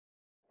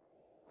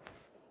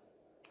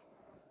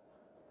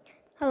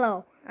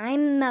Hello,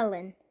 I'm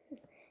Melon.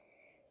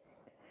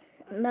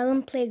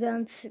 Melon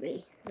Playground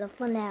 3, the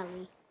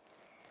finale.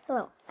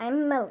 Hello,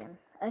 I'm Melon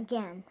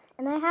again,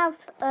 and I have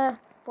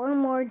 4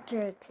 more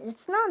jerks.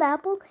 It's not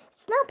apple,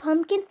 it's not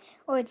pumpkin,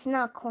 or it's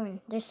not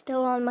corn. They're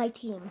still on my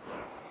team.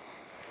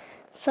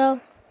 So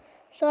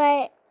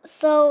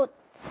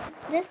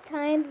this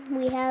time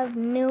we have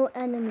new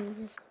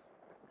enemies.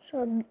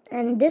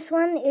 And this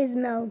one is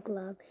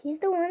Melglove. He's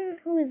the one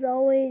who is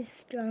always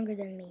stronger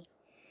than me.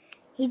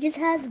 He just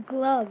has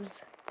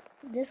gloves.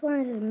 This one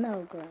is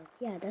Melglove.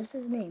 Yeah, that's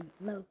his name,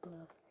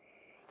 Melglove.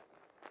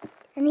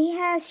 And he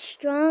has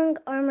strong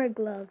armor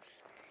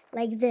gloves,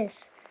 like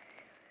this.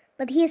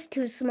 But he is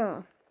too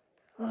small.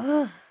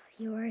 Oh,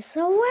 you are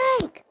so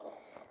weak!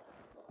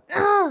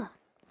 Oh!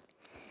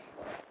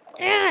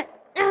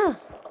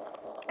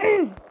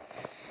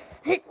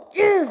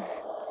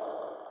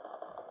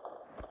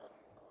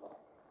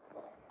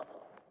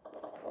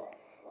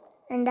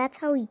 And that's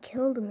how he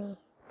killed me.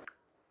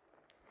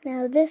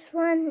 Now this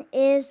one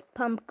is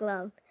Pump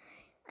Glove.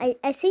 I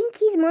think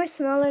he's more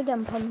smaller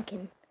than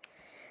Pumpkin.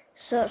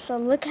 So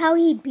look how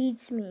he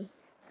beats me.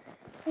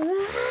 And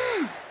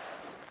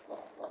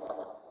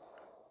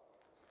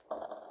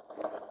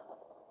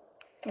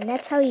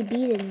that's how he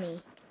beated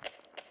me.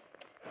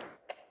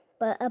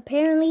 But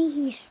apparently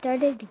he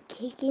started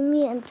kicking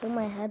me until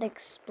my head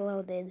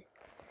exploded.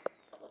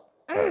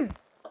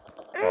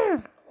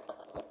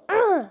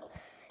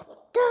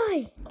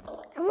 Die!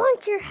 I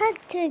want your head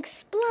to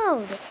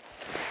explode.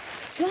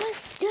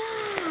 Just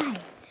die.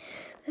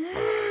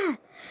 Die.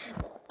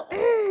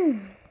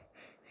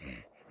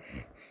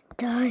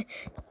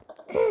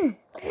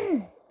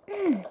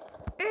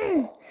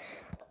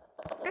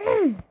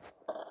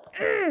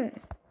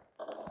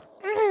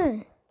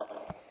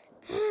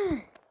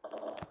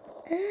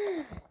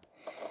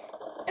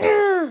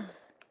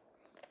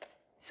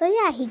 So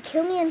yeah, he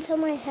killed me until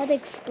my head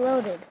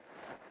exploded.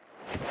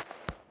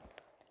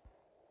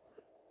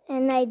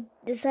 And I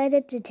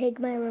decided to take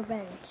my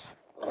revenge.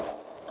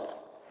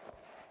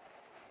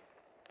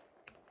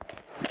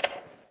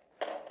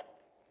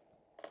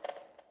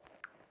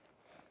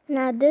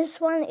 Now this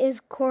one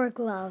is Core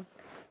Glove.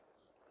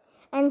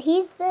 And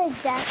he's the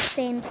exact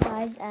same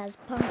size as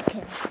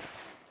Pumpkin.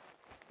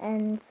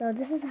 And so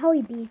this is how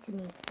he beats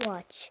me.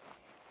 Watch.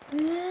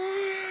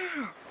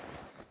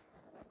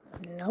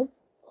 Nope.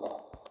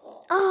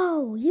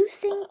 Oh, you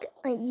think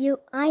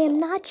I am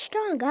not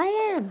strong. I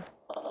am.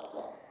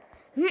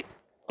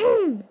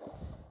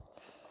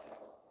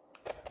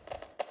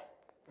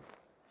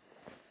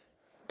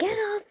 Get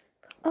off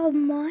of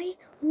my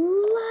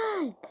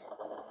leg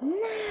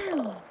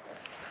now.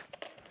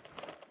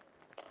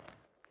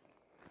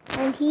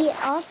 And he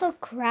also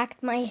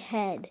cracked my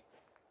head.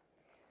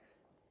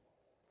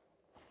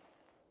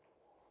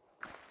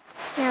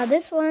 Now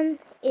this one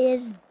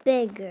is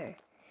bigger.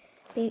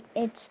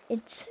 It's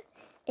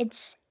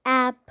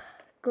R.I.P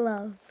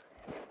Glove.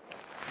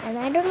 And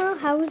I don't know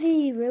how is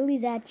he really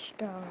that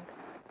strong.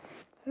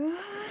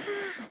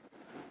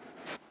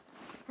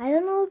 I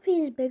don't know if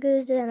he's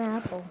bigger than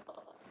Apple.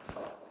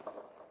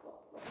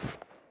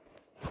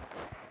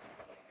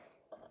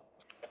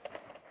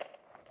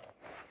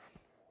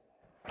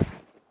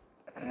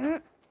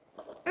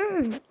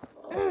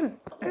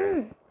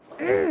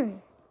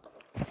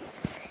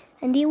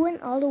 And he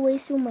went all the way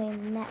through my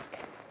neck.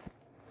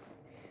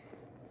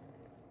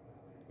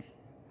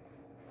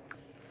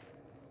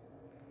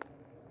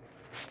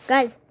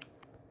 Guys,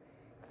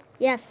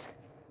 yes,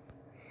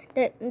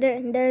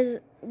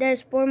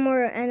 there's 4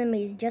 more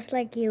enemies just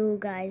like you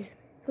guys.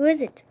 Who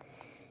is it?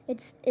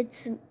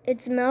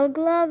 It's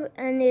Melglove,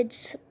 and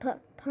it's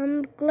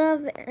Pump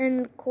Glove,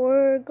 and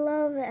Core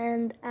Glove,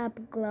 and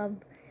R.I.P Glove.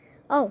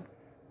 Oh,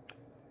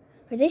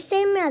 are they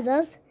same as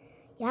us?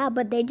 Yeah,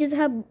 but they just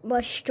have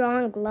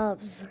strong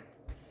gloves.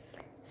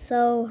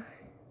 So,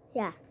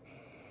 yeah.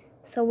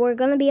 So we're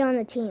gonna be on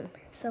a team.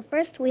 So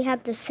first we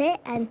have to sit,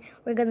 and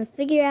we're gonna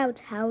figure out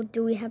how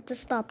do we have to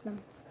stop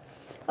them.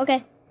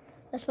 Okay,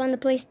 let's find a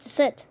place to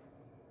sit.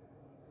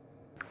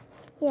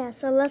 Yeah,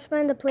 so let's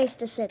find a place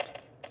to sit.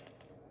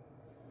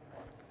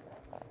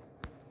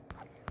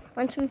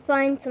 Once we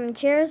find some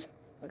chairs,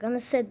 we're gonna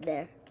sit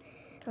there.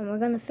 And we're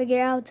gonna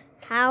figure out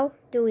how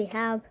do we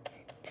have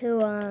to,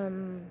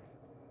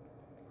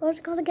 what's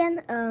it called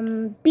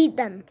again? Beat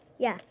them,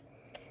 yeah.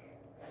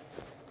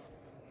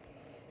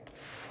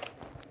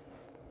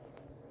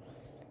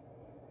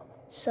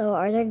 So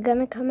are they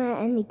gonna come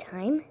at any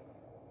time?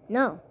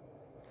 No.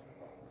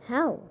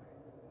 How?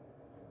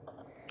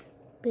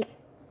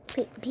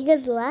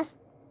 Because last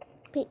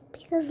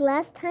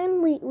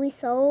time we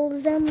saw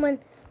them when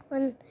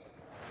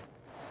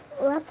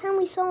last time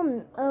we saw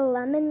a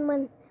lemon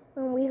when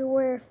we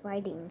were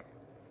fighting.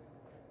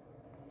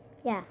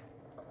 Yeah.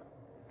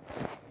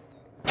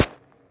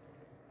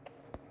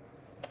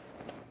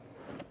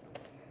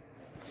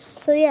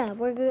 So yeah,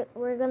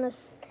 we're gonna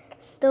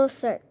still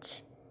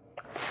search.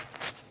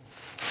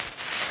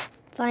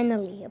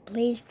 Finally, a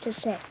place to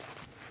sit.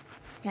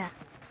 Yeah.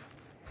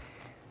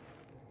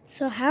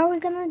 So how are we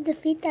gonna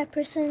defeat that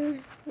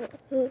person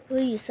Who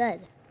you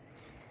said?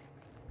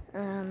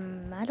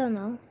 I don't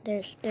know.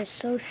 They're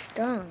so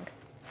strong.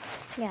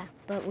 Yeah,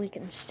 but we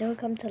can still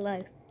come to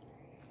life.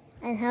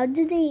 And how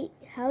did the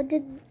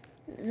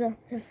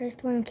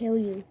first one kill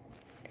you?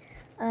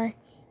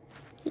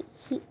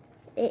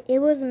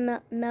 It was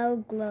Mel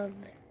Glove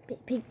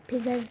because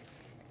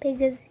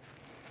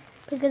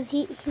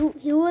he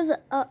was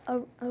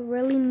a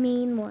really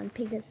mean one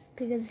because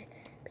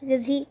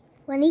he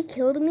when he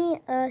killed me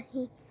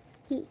he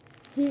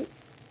he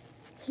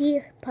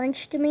he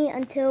punched me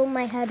until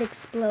my head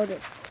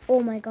exploded.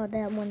 Oh my god,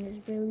 that one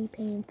is really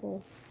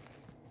painful.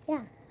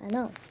 Yeah, I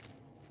know.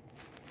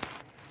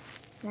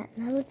 Now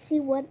let's see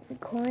what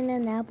Corn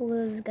and Apple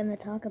is gonna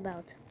talk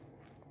about.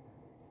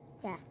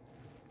 Yeah,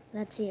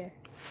 let's hear.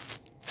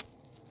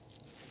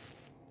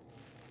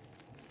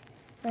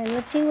 Alright,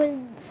 let's see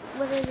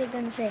what are they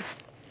gonna say.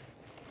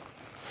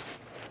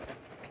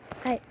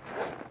 Hi,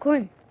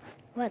 Corn.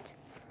 What?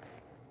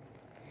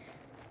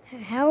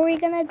 How are we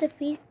gonna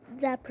defeat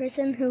that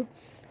person who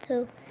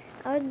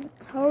how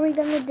are we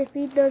gonna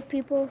defeat those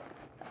people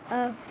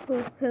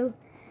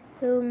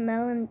who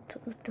Melon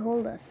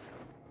told us?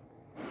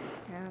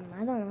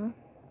 I don't know.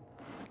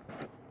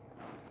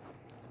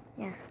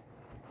 Yeah.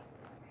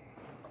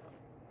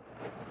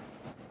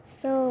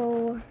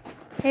 So,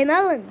 hey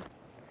Melon.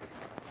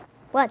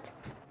 What?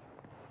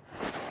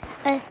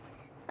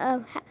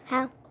 How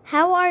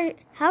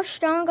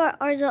strong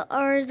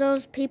are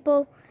those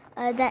people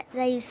that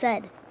you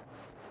said?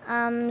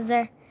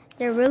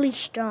 They're really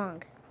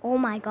strong. Oh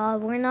my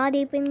god, we're not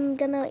even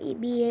gonna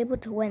be able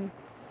to win.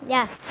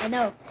 Yeah, I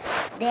know.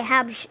 They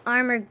have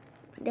armor.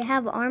 They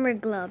have armor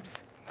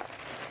gloves.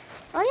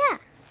 Oh yeah,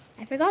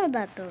 I forgot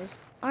about those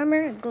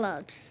armor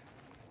gloves.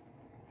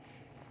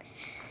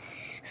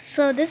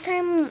 So this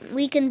time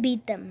we can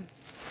beat them.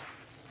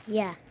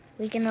 Yeah,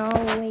 we can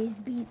always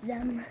beat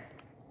them.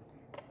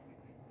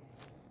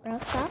 Bro,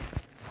 stop.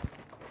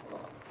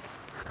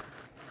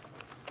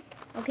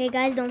 Okay,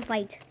 guys, don't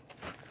fight.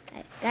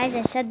 Guys,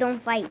 I said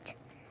don't fight.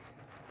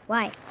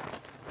 Why?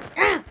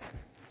 Ah!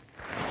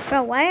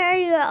 Bro, why are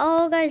you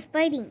all guys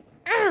fighting?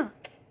 Ah!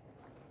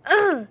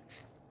 Ah!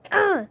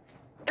 Ah!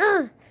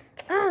 Ah!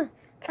 Ah!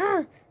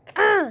 Ah!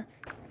 Ah!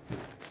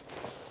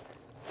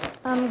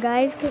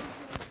 Guys,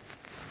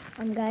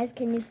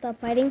 can you stop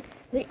fighting?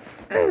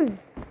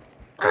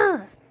 Ah!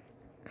 Ah!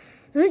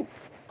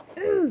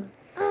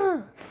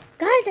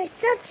 Guys, I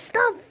said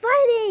stop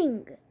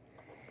fighting!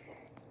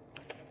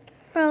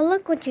 Bro,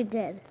 look what you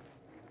did.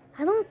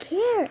 I don't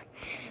care.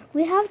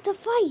 We have to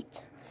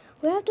fight.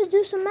 We have to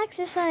do some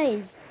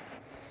exercise.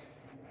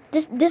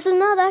 This is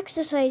not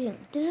exercising.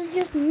 This is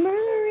just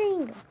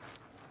murdering.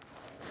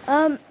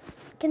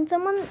 Can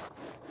someone...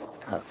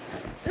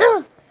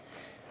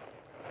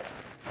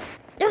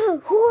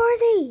 who are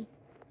they?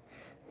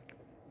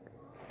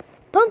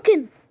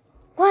 Pumpkin.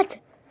 What?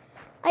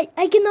 I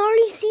can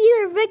already see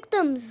their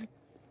victims.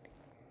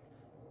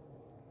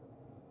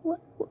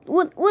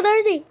 What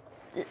are they?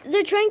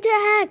 They're trying to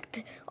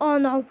act. Oh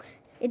no,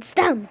 it's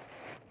them.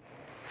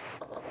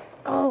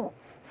 Oh.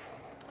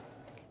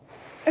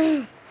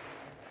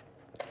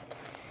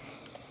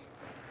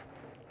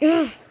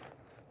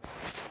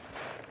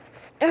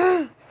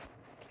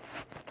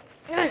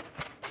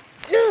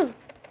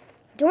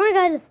 Don't worry,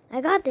 guys.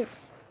 I got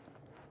this.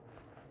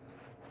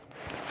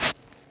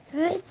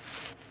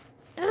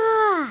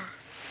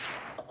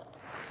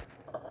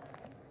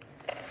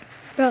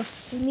 Bro,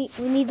 we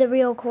need the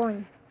real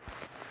corn.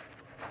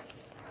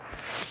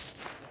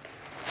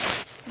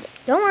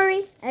 Don't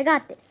worry, I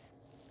got this.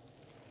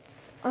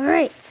 All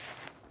right.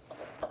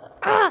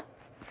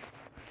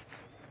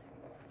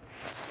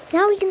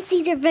 Now we can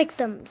see their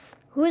victims.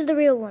 Who is the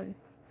real one?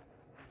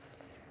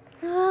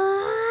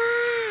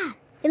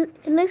 It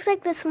looks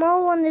like the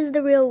small one is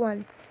the real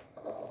one.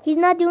 He's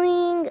not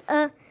doing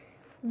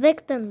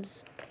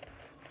victims.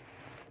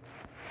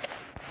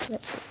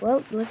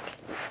 Well,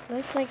 looks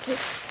like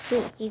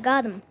he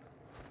got him.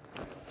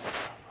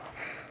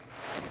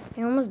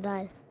 He almost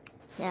died.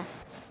 Yeah.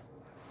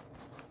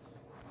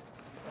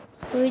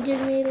 So we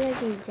just need like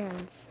these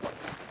gems.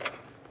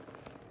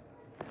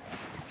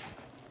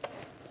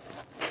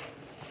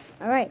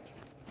 All right.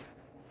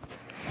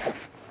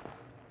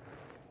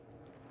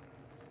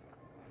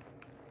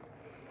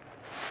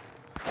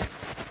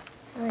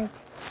 All right.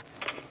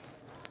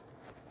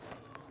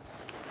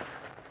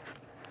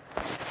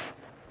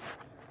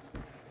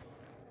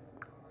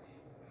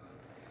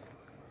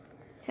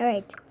 All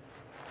right.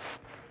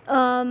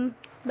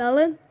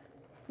 Melon,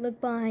 look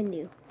behind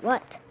you.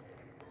 What?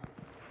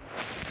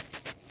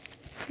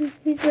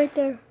 He's right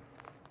there.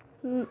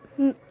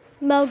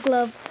 Mel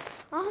Glove.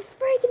 Oh,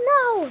 freak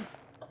no!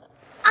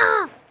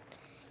 Ah!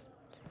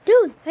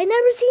 Dude, I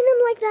never seen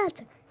him like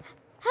that.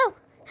 How?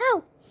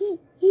 He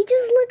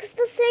just looks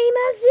the same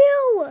as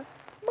you,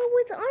 but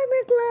with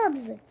armor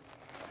gloves.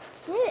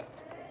 Yeah.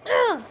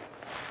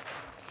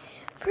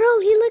 Bro,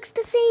 he looks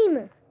the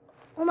same.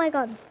 Oh my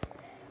god.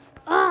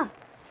 Ah!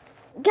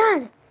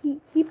 God,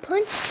 he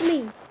punched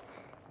me.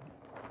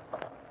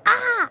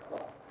 Ah!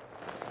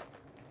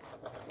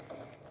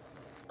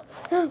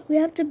 We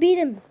have to beat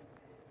him.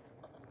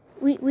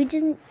 We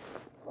didn't.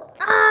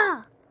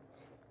 Ah!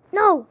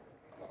 No!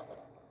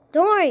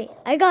 Don't worry,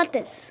 I got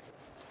this.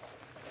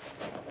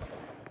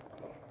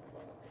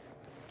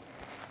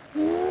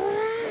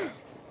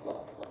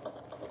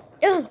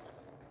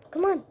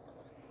 Come on,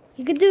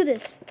 you can do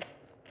this.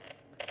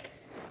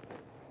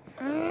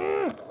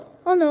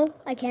 Oh no,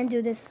 I can't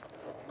do this.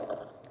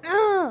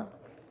 Oh!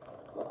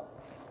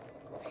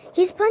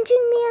 He's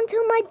punching me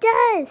until my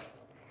death.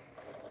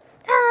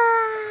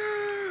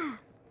 Ah!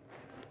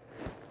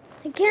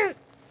 I can't.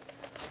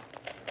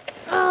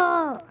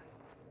 Oh!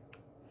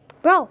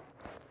 Bro,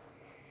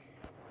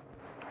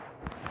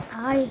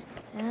 I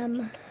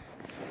am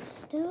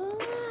still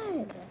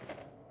alive.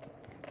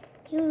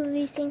 You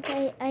really think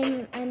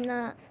I'm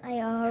not? I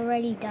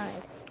already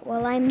died.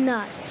 Well, I'm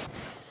not.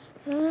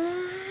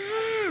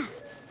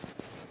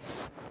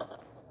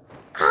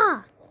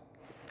 Ah!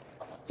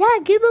 Yeah,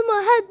 give him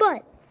a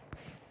headbutt.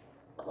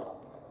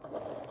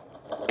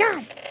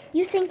 God,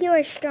 you think you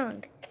are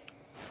strong.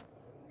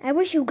 I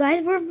wish you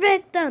guys were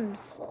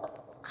victims.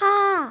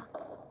 Ah!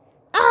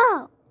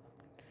 Oh!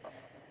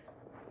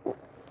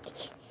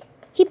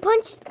 He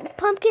punched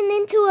Pumpkin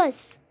into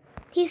us.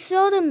 He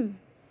showed him.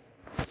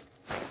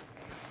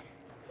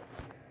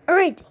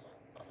 Alright.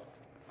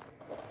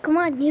 Come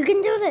on, you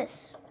can do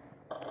this.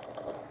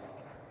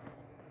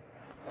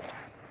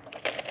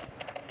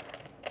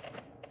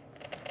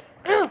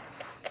 Oh.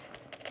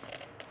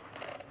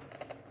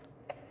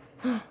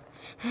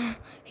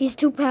 He's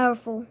too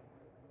powerful.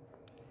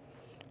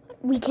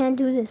 We can't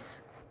do this.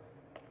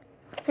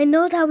 I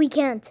know that we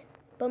can't,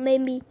 but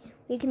maybe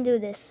we can do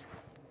this.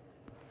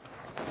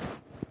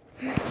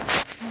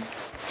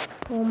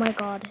 Oh my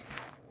god.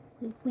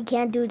 We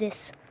can't do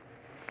this.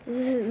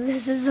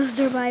 This is a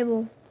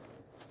survival.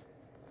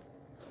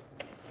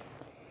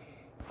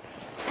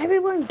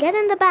 Everyone get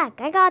in the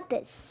back. I got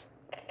this.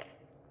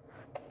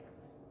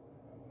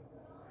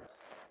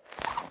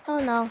 Oh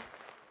no.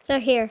 They're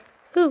here.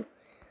 Who?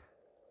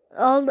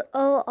 All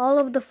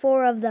of the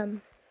 4 of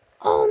them.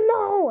 Oh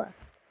no!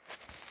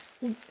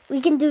 We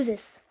can do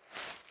this.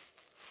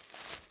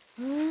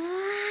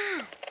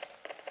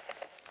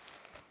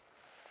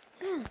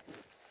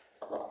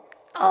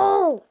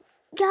 Oh!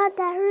 God,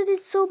 that hurted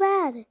so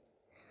bad.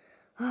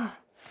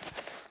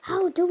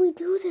 How do we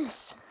do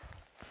this?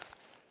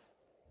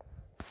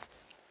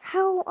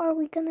 How are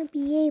we gonna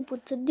be able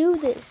to do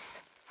this?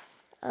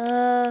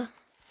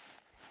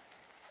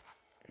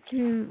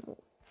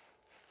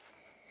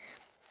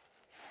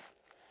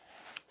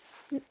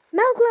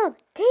 Melon,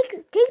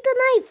 take the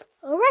knife.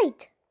 All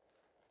right.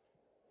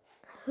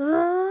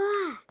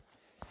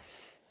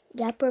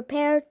 Get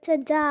prepared to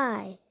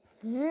die.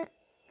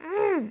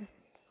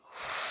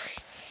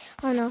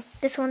 Oh no,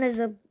 this one is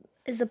a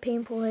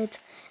painful hit.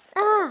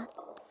 Ah!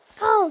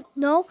 Oh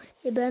no,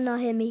 you better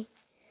not hit me.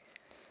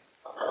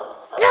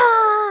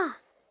 Ah!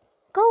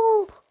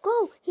 Go!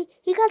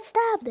 He got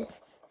stabbed.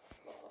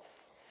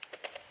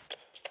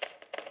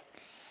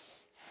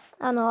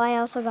 Oh no, I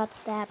also got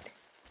stabbed.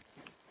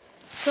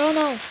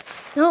 Oh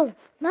no,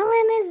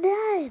 Melon is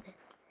dead.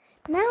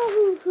 Now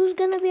who's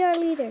gonna be our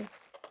leader?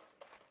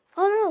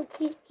 Oh no,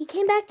 he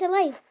came back to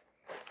life.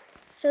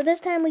 So this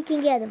time we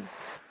can get him.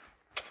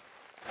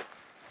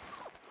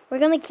 We're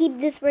gonna keep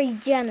this for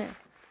Jenna.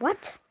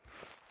 What?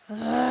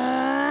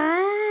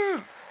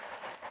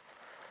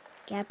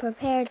 Get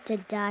prepared to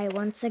die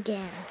once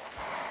again.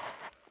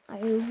 Are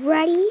you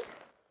ready?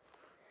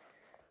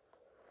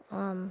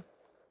 No.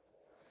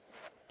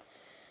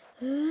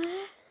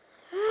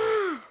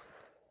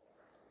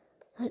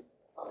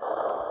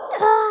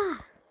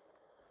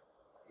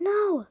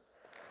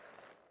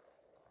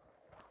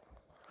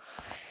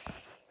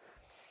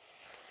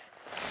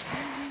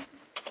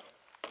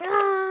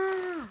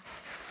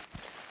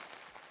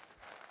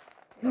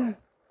 No,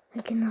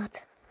 I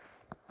cannot.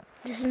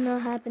 This is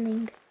not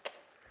happening.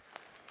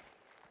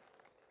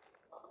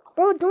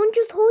 Bro, don't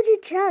just hold your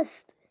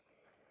chest.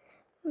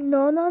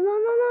 No. No!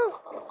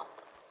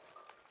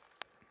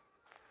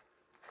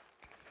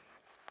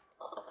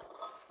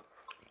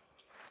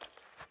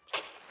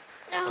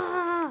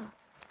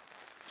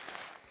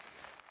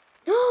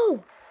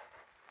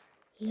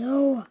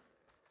 Yo!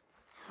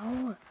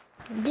 How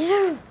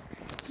dare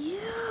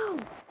you!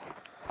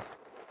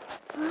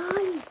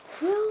 I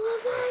will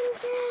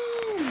avenge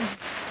him!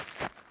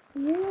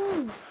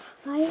 You!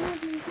 I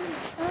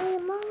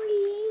am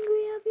already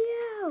angry of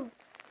you!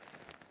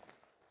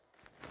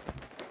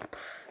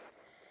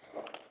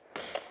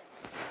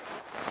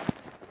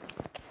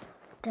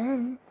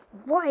 Then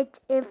what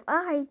if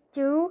I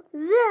do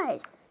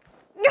this?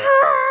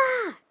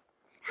 Ah!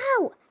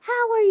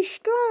 How are you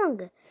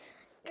strong?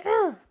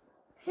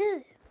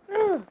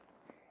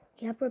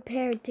 Get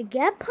prepared to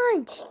get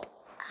punched.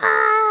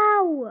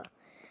 Ow!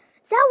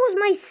 That was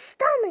my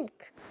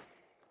stomach.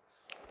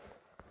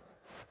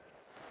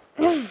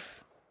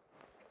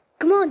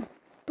 Come on,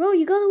 bro,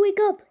 you gotta wake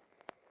up.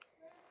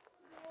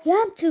 You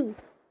have to.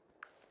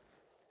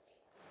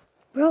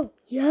 Bro,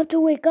 you have to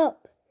wake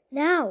up.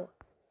 Now.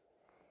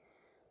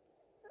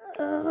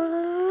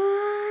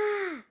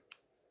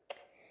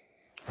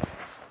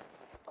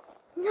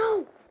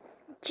 No!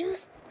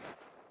 Just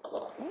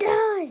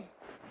die!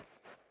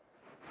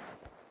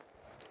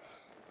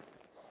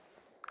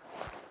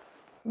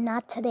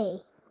 Not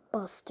today,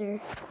 Buster.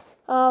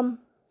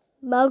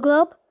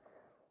 Melon?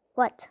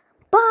 What?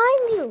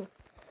 Behind you!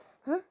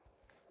 Huh?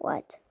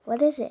 What?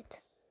 What is it?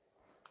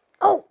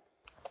 Oh!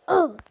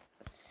 Oh!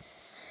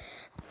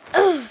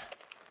 Ugh.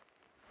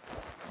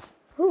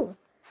 Who?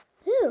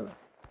 Who?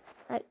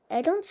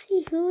 I don't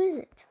see who is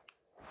it.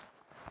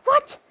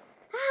 What?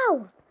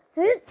 Ow!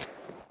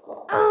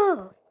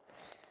 Oh!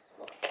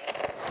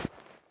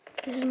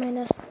 This is my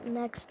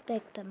next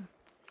victim.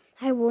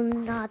 I will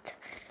not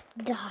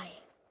die.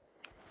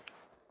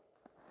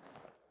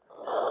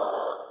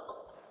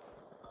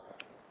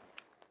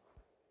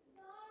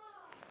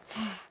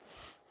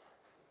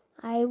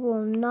 I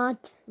will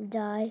not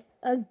die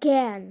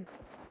again.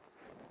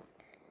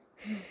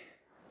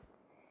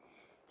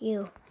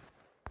 You.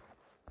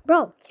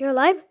 Bro, you're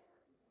alive?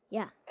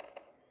 Yeah.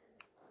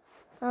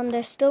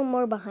 There's still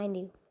more behind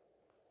you.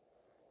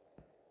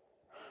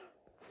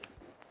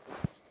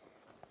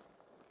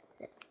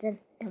 Then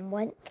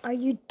what are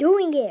you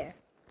doing here?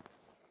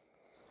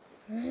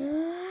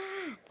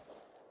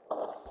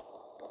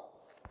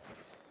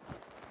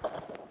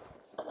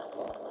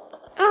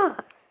 Ah!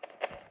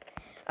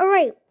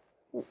 Alright.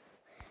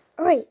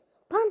 Alright.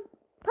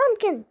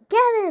 Pumpkin,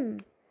 get him!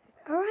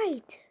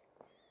 Alright.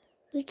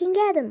 We can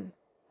get him.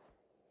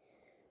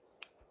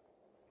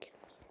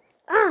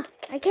 Ah!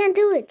 I can't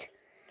do it.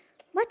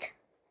 What?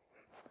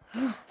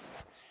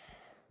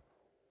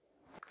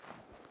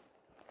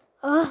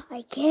 Oh,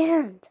 I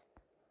can't.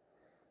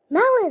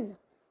 Melon!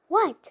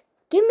 What?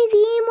 Give me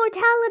the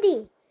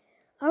immortality.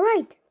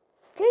 Alright.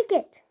 Take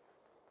it.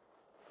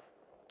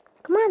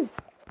 Come on.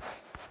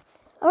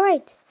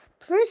 Alright.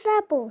 First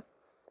apple.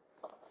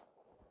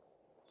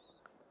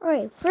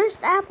 Alright. First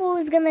apple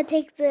is gonna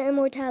take the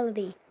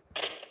immortality.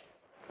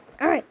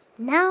 Alright.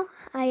 Now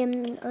I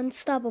am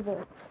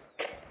unstoppable.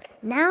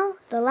 Now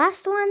the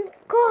last one.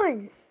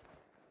 Corn.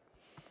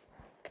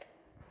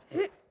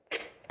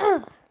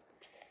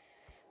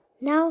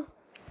 Now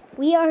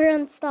we are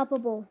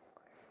unstoppable.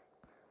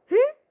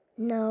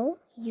 No,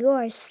 you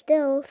are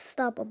still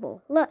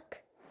stoppable.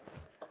 Look.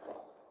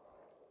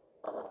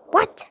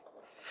 What?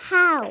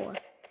 How?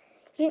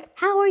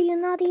 How are you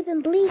not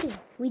even bleeding?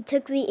 We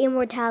took the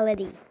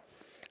immortality.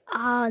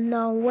 Ah,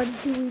 no. What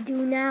do we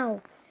do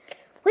now?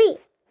 Wait.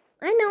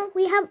 I know.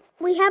 We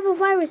have a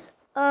virus.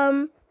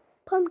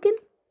 Pumpkin?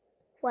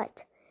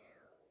 What?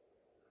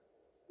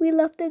 We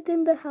left it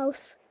in the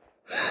house.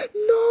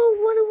 No,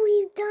 what have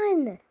we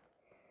done?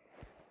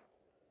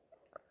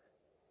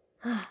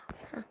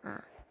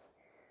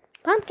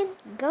 Pumpkin,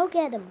 go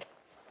get him.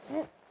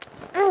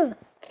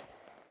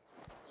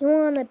 You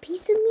want a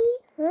piece of me?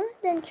 Huh?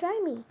 Then try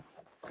me.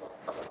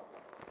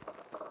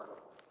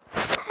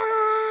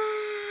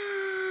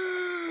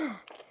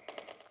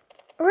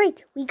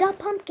 Alright, we got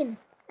pumpkin.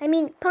 I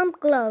mean,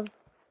 pump glove.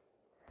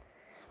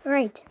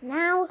 Alright,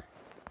 now,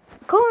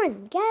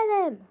 corn,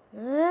 get him.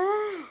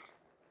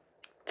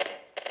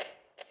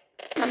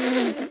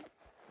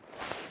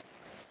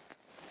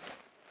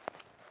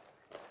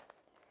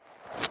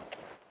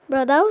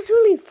 Bro, that was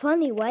really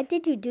funny. Why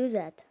did you do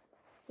that?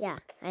 Yeah,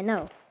 I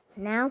know.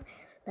 Now,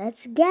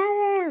 let's get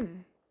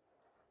him.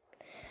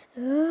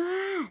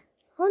 Oh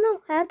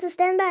no, I have to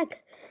stand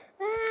back.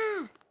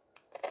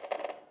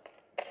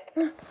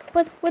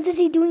 What is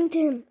he doing to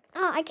him?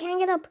 I can't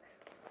get up.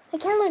 I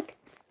can't look.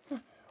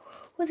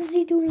 What is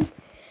he doing?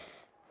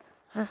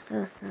 Corn!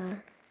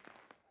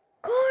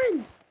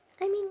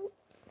 I mean...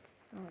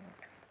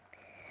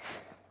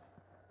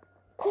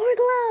 Core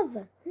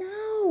glove!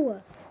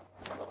 No!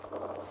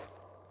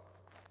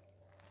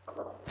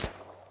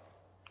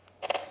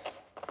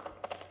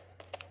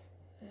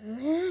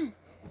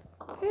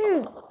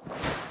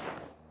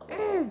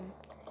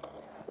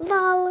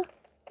 Lol.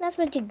 That's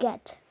what you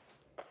get.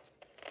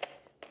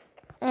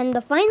 And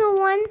the final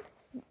one,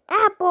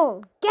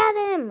 apple. Get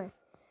him.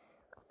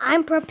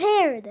 I'm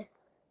prepared.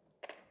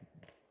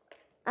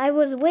 I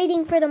was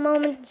waiting for the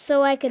moment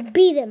so I could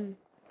beat him.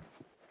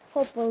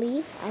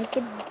 Hopefully, I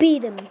could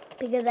beat him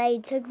because I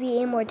took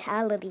the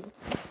immortality.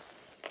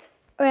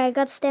 Alright, I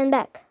gotta stand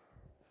back.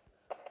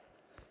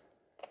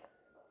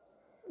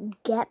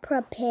 Get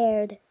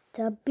prepared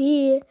to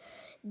be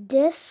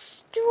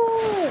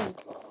destroyed.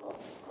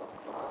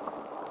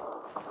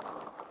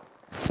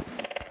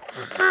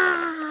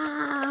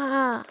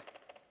 Ah!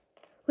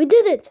 We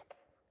did it!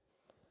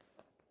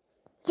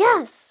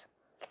 Yes!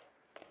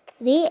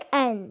 The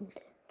end.